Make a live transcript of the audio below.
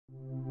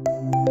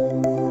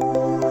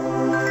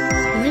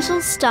little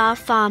star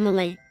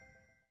family.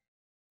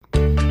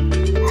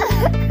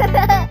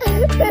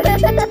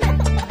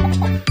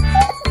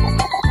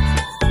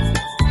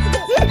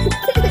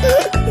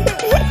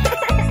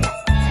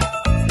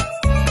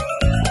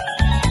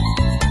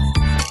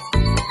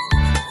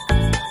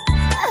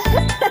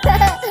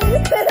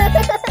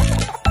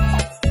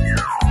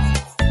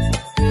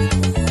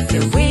 The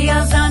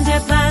wheels on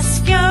the bus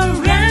go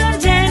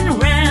round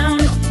and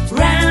round,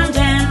 round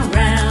and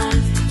round,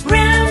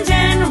 round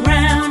and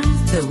round.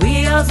 The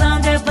wheels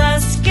on the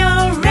bus go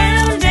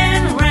round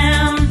and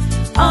round,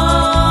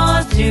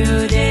 all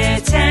through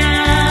the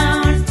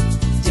town.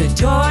 The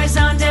doors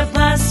on the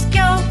bus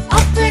go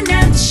open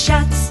and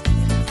shut,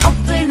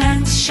 open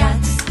and shut,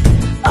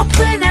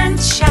 open and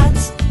shut.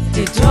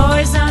 The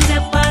doors on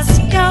the bus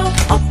go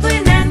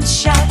open and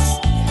shut,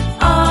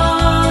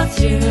 all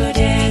through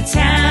the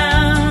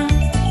town.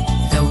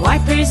 The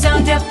wipers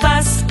on the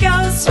bus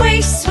go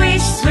swish,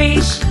 swish,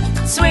 swish,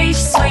 swish,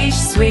 swish,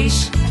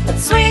 swish,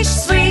 swish,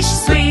 swish,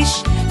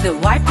 swish. The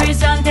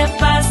wipers on the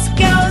bus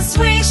go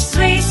swish,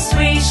 swish,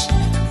 swish,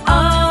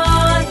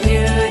 all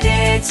through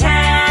the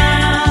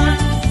town.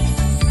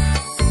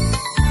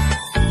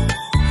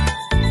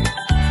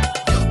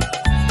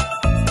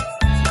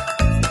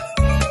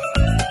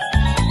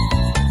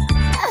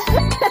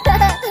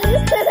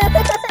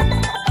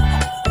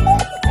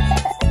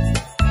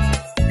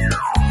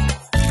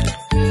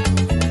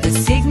 The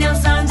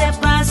signals on the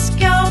bus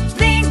go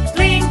blink,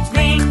 blink,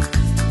 blink,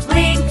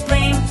 blink,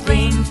 blink,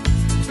 blink,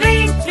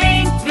 blink,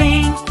 blink,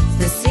 blink.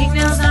 The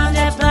signals on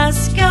the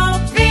bus go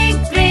blink,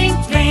 blink,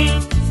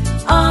 blink,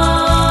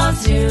 all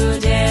through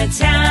the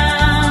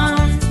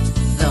town.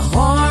 The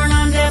horn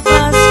on the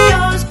bus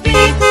goes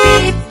beep,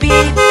 beep,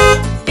 beep,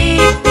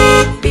 beep,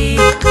 beep,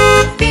 beep,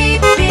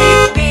 beep,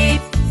 beep,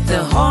 beep.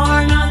 The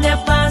horn on the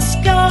bus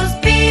goes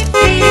beep,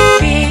 beep,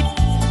 beep,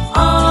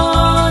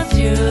 all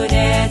through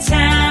the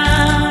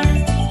town.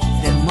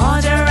 The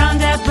motor on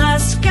the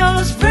bus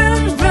goes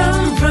vroom,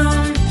 vroom,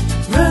 vroom,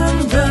 vroom,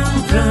 vroom,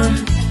 vroom,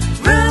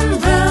 vroom,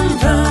 vroom,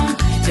 vroom.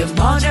 The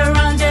motor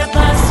on the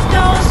bus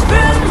goes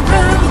vroom,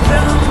 vroom,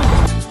 vroom,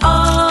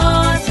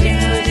 all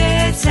through the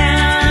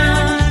town.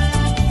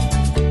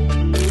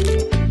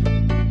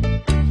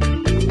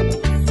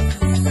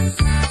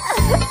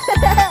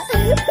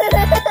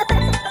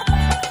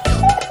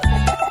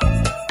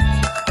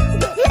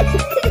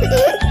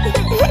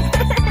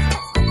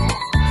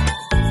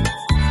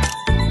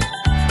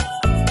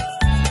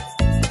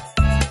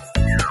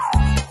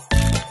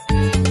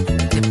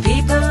 The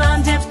people on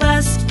the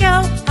bus go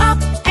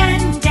up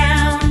and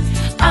down,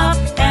 up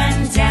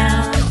and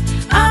down,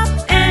 up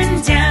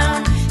and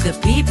down. The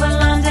people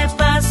on the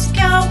bus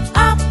go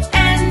up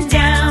and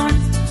down,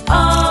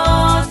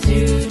 all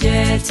through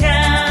the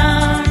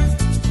town.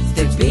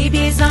 The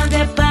babies on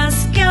the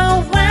bus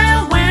go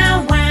wah,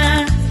 wah,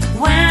 wah,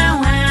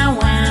 wah, wah,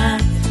 wah,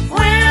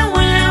 wah,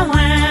 wah,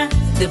 wah.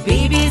 The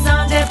babies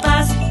on the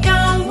bus go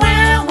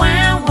wah,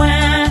 wah,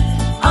 wah,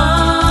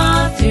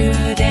 all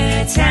through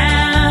the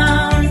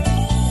town.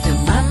 The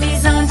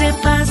mummies on the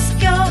bus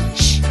go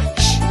shh,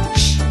 shh,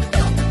 shh,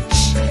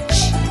 shh, shh,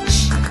 shh,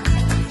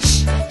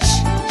 shh,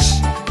 shh.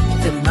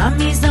 The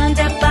mummies on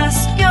the bus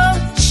go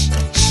shh,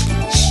 shh,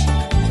 shh,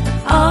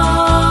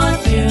 all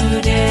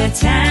through the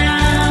town.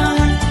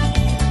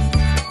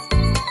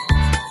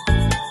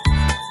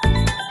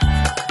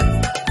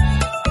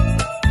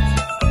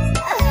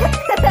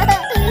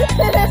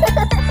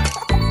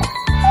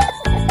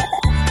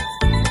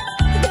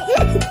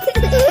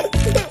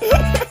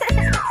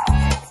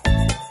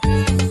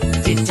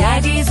 The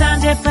daddies on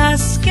the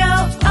bus go,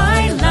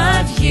 I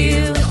love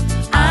you,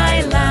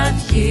 I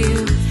love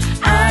you,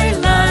 I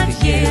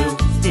love you.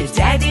 The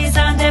daddies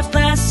on the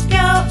bus go,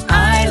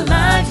 I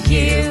love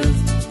you,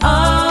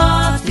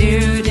 all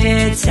through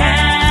the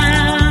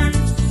town.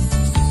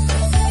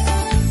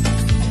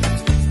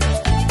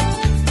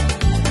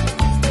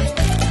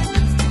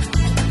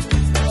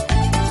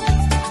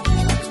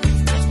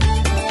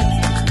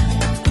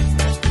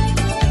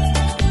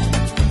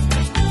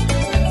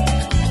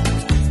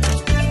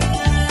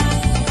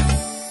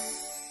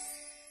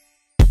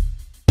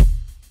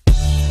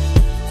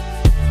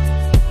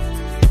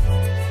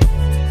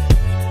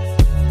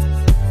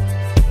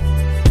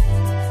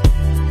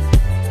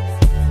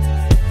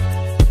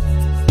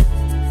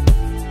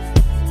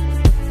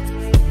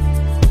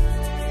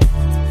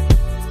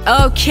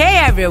 Okay,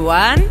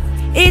 everyone,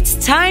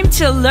 it's time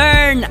to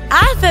learn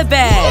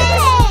alphabet.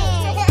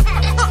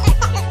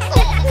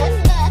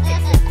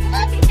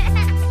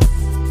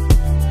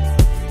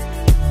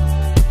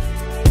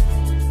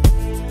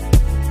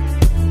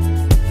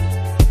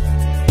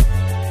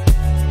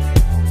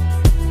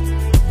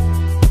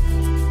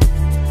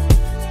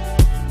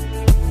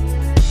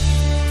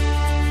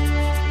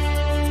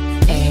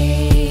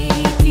 A,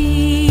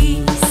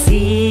 B,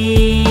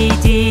 C,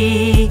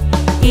 D,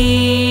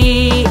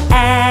 E,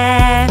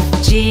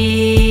 F, G,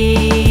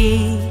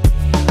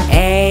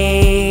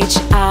 H,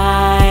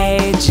 I,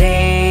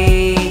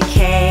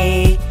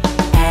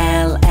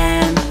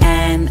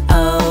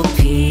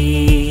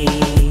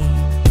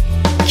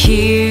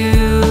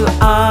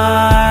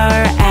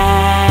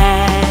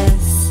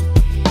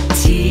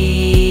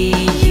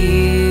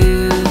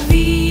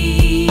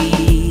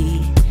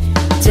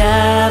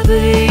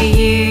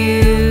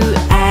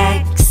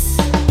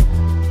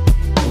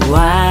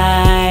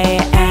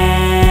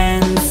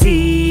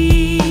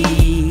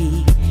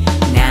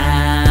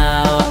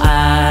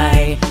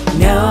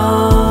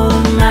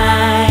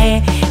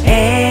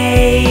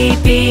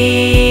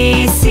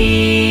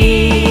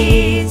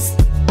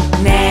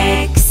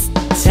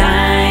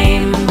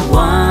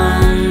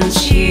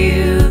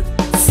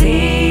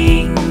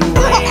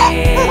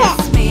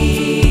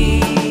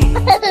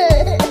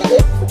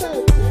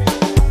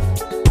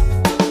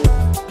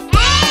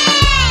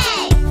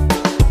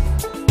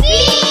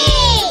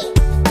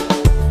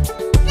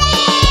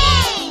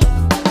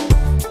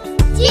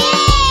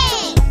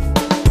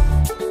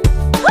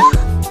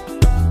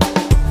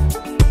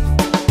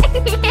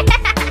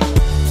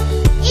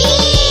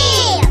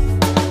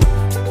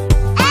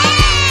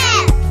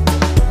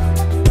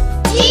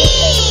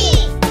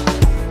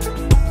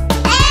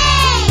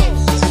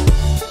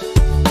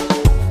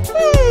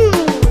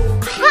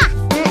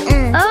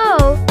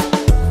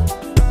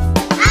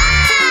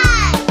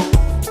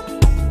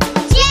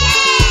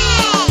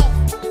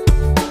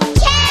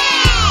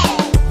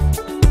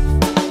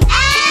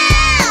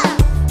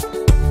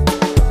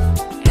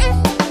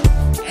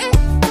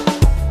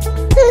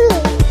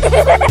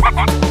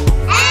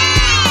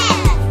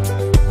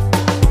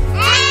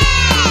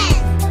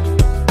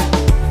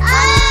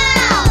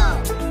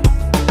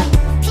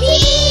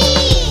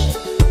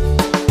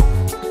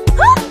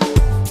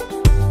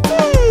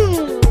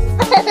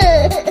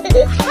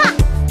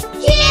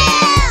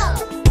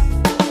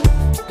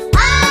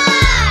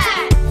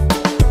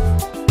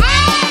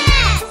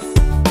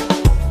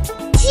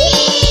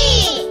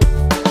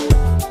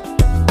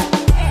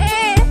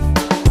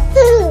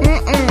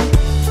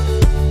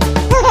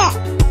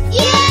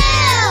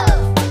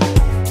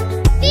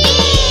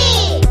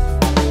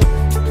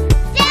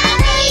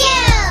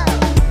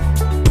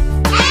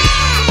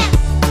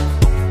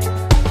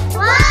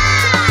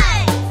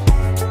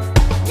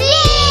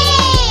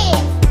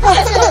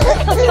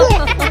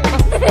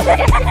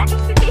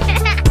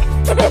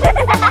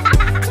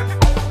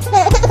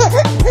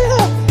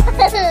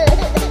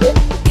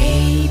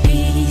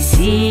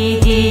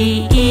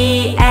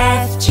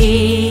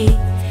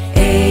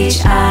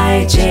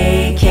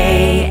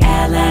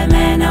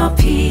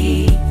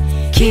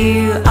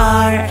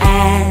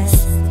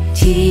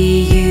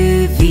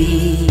 U,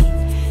 V,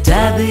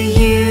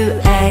 W,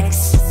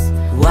 X,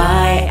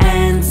 Y,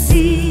 and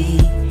Z.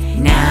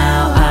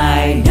 Now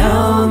I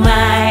know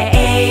my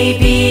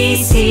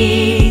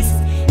ABCs.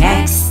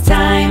 Next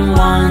time,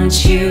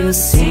 won't you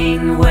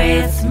sing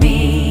with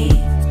me?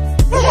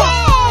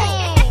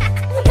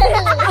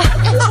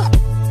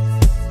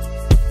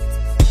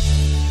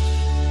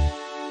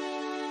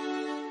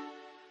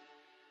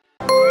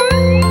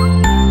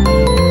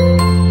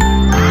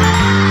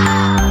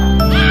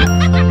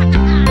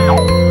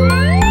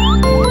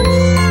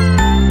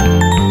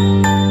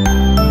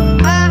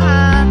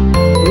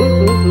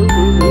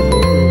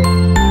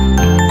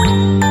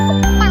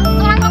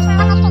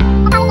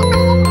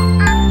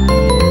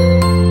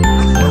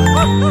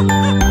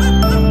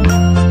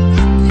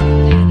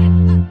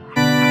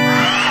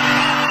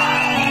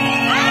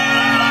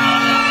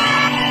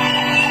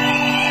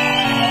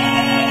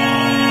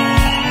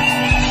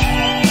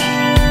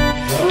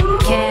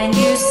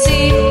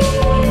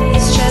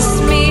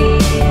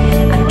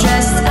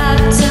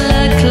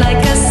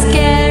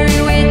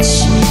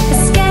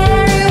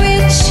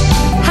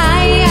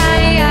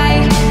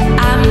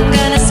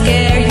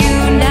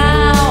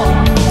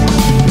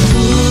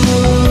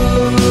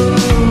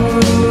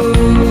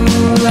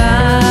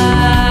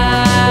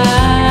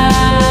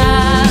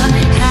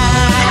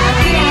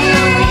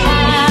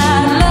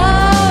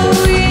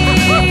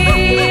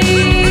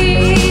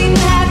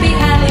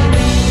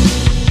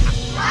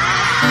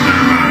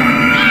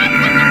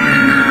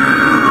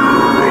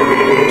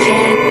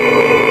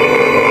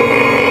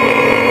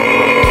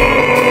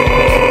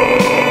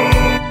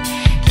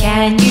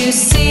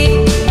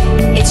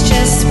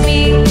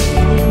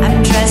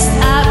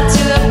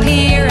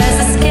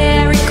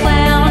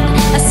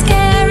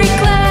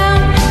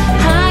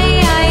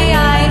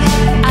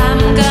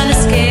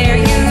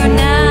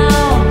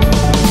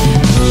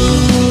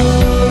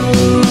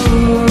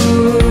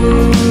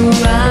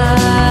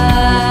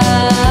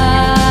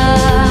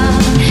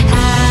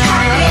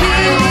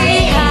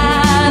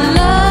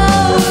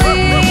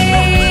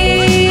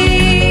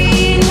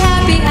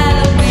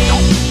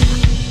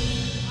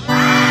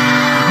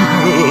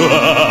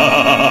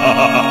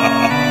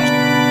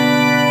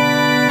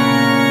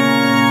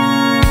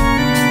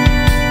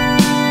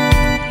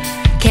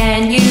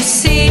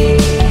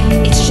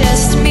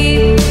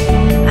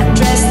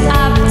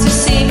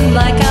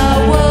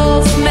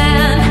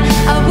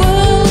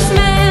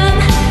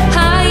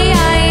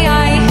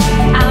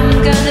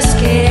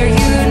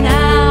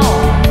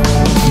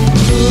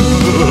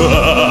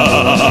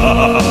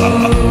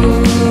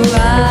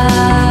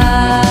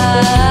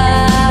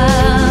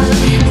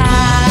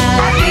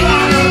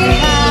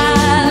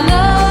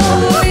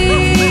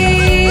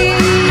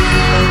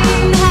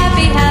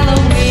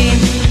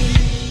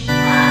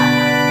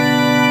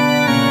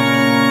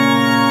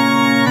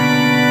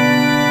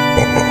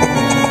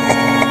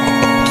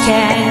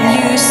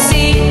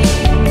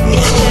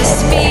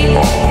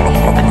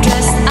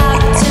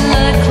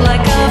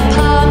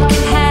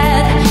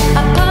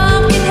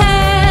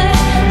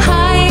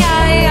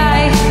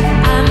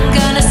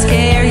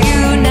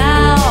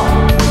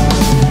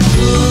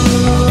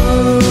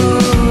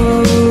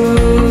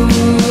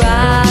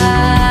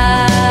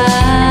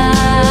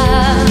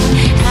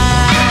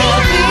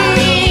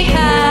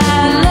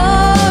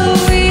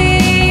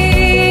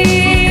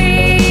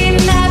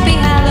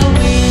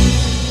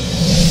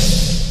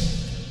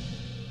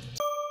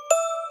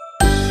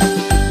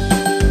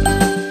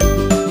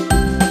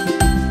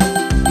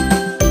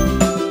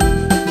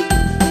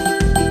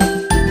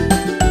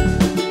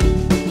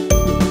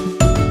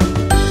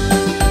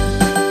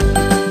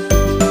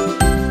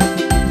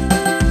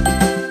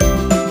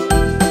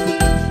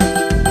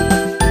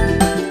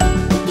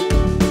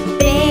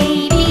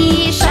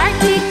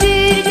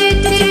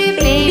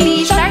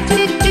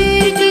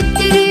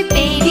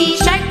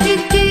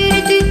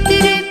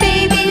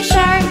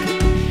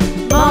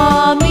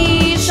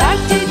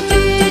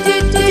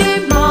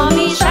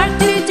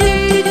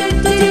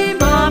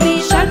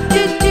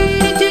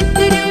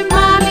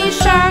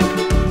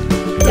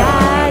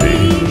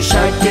 Daddy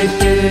shark, do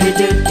do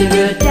do do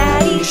do.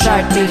 Daddy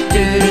shark, do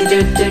do do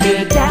do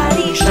do do.